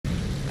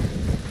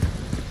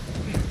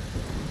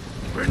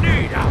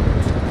Grenade out!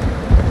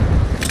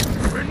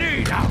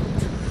 Grenade out!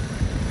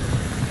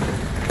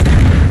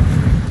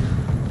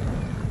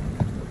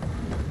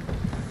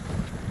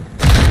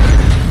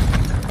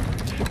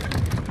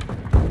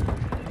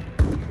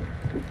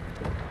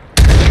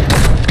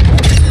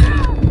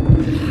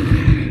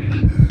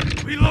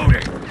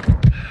 Reloading!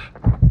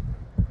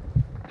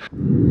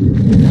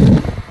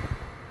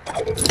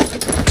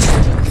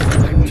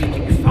 I'm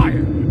taking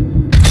fire!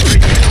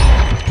 Bring it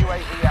on!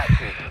 UAV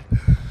active.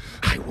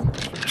 I won't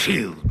be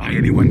killed by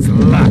anyone's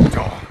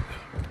lapdog!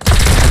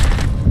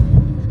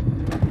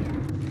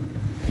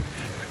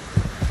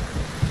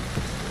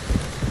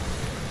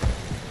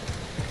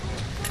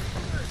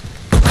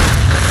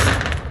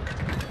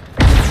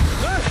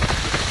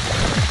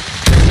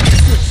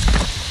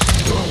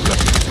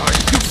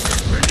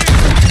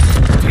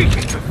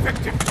 Taking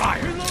effective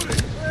fire! Reloading!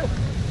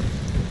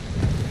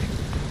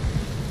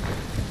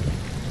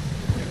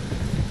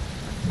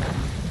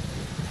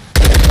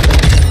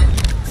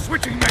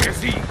 Switching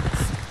magazines!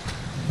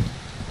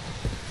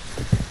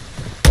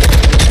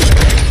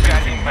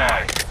 Standing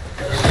by.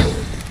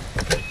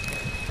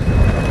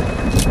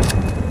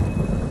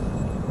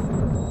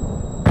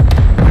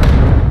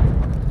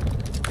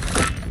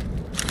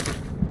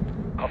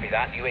 Copy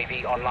that.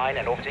 UAV online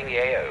and orbiting the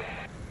AO.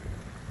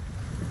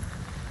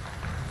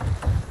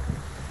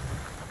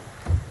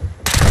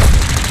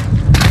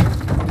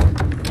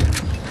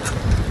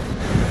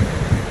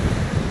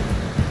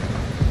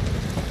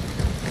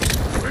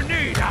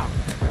 Grenade out!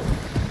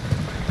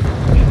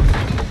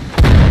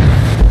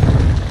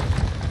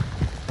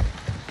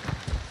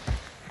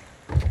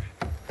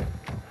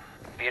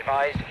 Be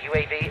advised,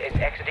 UAV is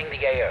exiting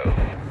the AO.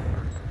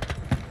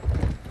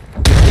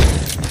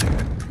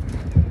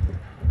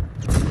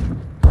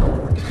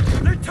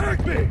 They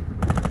tagged me!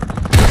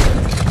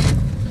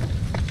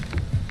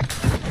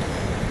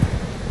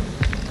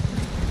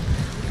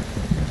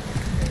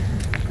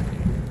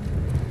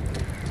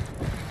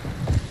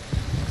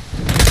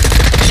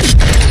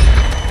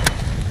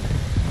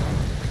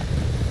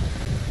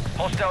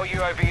 Hostile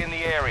UAV in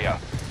the area.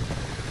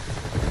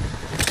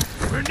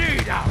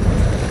 Grenade out!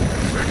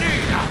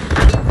 Grenade out!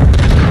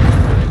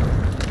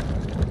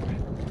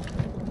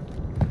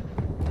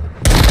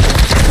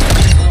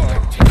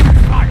 I'm taking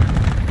fire!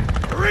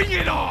 Bring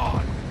it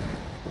on!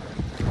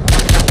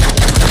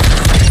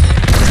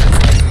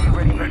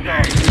 Ready for Grenade!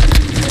 dog.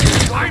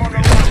 I'm On the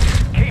reloading! run.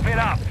 Keep it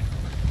up.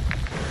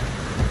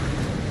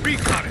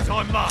 Recon is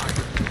online!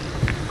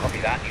 Copy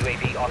that.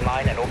 UAV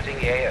online and orbiting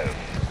the AO.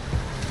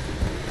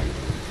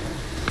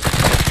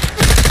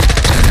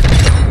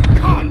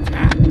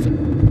 Contact!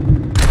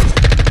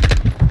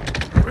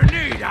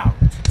 Grenade out!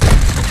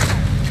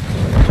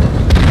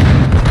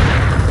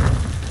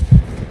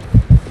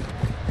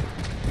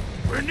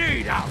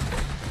 Grenade out!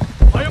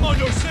 I am on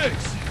your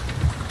six!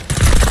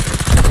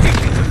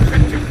 Taking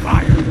effective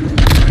fire!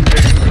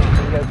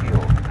 Video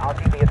fuel.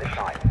 RTB at this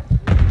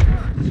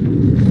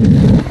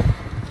time.